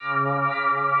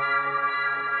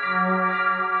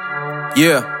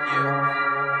Yeah.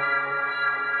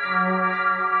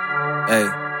 Hey,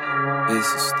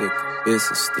 it's a sticker, it's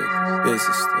a sticker, it's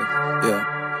a sticker,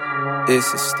 yeah.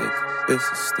 It's a sticker, it's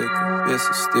a sticker, it's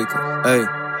a sticker, hey.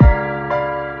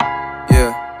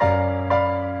 Yeah.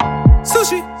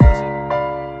 Sushi.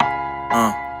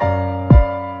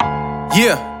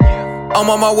 Yeah. I'm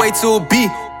on my way to a B.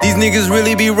 These niggas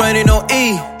really be running on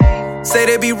E. Say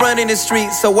they be running the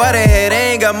streets, so why the hell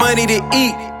they ain't got money to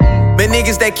eat? Man,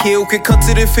 niggas that kill could come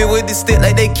to the field with this stick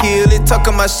like they kill it.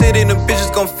 Talking my shit and the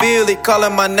bitches gon' feel it.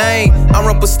 Calling my name, I'm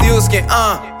Rumpelstiltskin,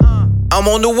 I'm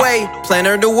on the way,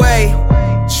 planner the way.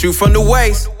 Shoot from the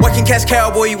waist. Working cash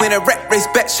cowboy, you in a rat race.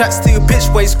 Back shots to your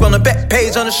bitch waist. Scroll the back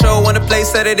page on the show, on the play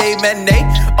Saturday matinee.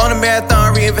 On the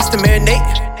marathon, reinvest to marinate.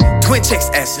 Twin checks,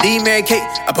 Ashley, Mary Kate.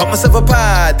 I bought myself a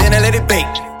pie, then I let it bake.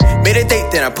 Made a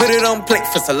date, then I put it on plate.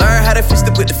 First I learned how to fish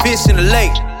to put the fish in the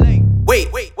lake. Wait,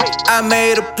 I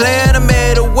made a plan, I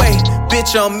made a way.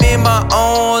 Bitch, I'm in my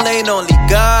own lane. Only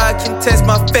God can test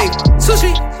my faith.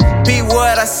 Sushi, be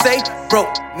what I say.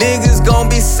 Broke niggas gon'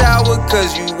 be sour,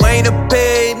 cause you ain't a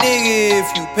paid nigga if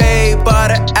you pay by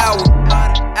the hour.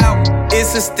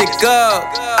 It's a stick up,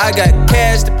 I got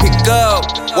cash to pick up.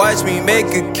 Watch me make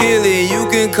a killing, you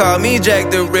can call me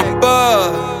Jack the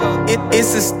Ripper.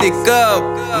 It's a stick up,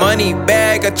 money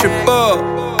bag, I trip up.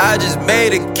 I just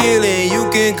made a killing, you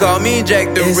can call me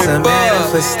Jack the Ripper. It's a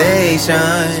manifestation,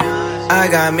 I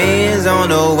got millions on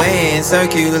the way in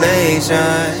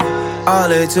circulation.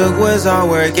 All it took was hard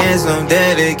work and some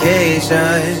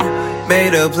dedication.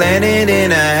 Made a plan and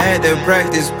then I had to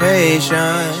practice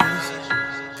patience.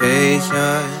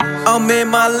 I'm in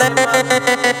my lane,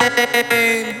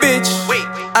 bitch.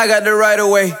 I got the right of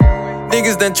way.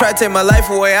 Niggas done try to take my life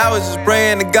away. I was just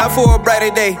praying to God for a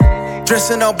brighter day.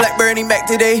 Dressing on Black Bernie Mac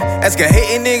today. Ask a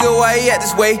hating nigga why he act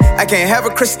this way. I can't have a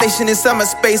crustacean inside my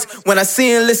space. When I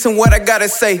see and listen what I gotta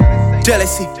say.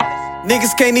 Jealousy,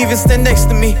 niggas can't even stand next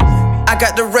to me. I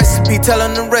got the recipe, tell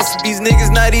them the recipes.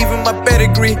 Niggas not even my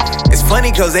pedigree. It's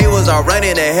funny cause they was all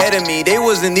running ahead of me. They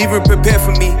wasn't even prepared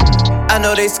for me. I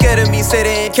know they scared of me, say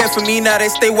they ain't care for me. Now they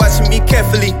stay watching me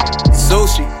carefully.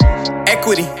 Sushi,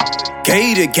 equity,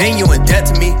 gave you the game, you in debt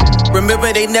to me.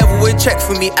 Remember they never would check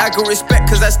for me. I could respect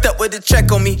cause I stepped with the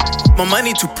check on me. My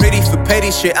money too pretty for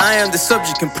petty shit. I am the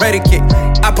subject and predicate.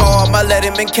 I bought all my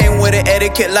letterman, came with an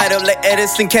etiquette. Light up like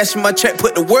Edison, cashing my check,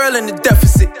 put the world in the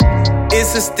deficit.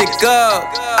 It's a stick up,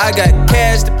 I got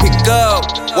cash to pick up.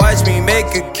 Watch me make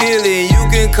a killing, you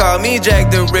can call me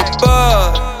Jack the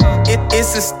Ripper.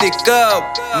 It's a stick up,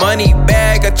 money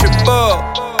bag, I trip up.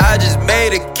 I just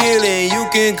made a killing, you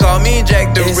can call me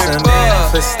Jack the Ripper. It's a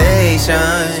manifestation,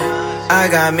 I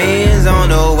got millions on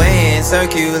the way in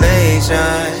circulation.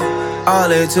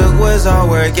 All it took was hard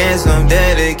work and some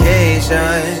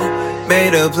dedication.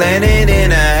 Made a plan and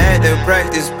then I had to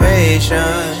practice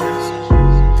patience.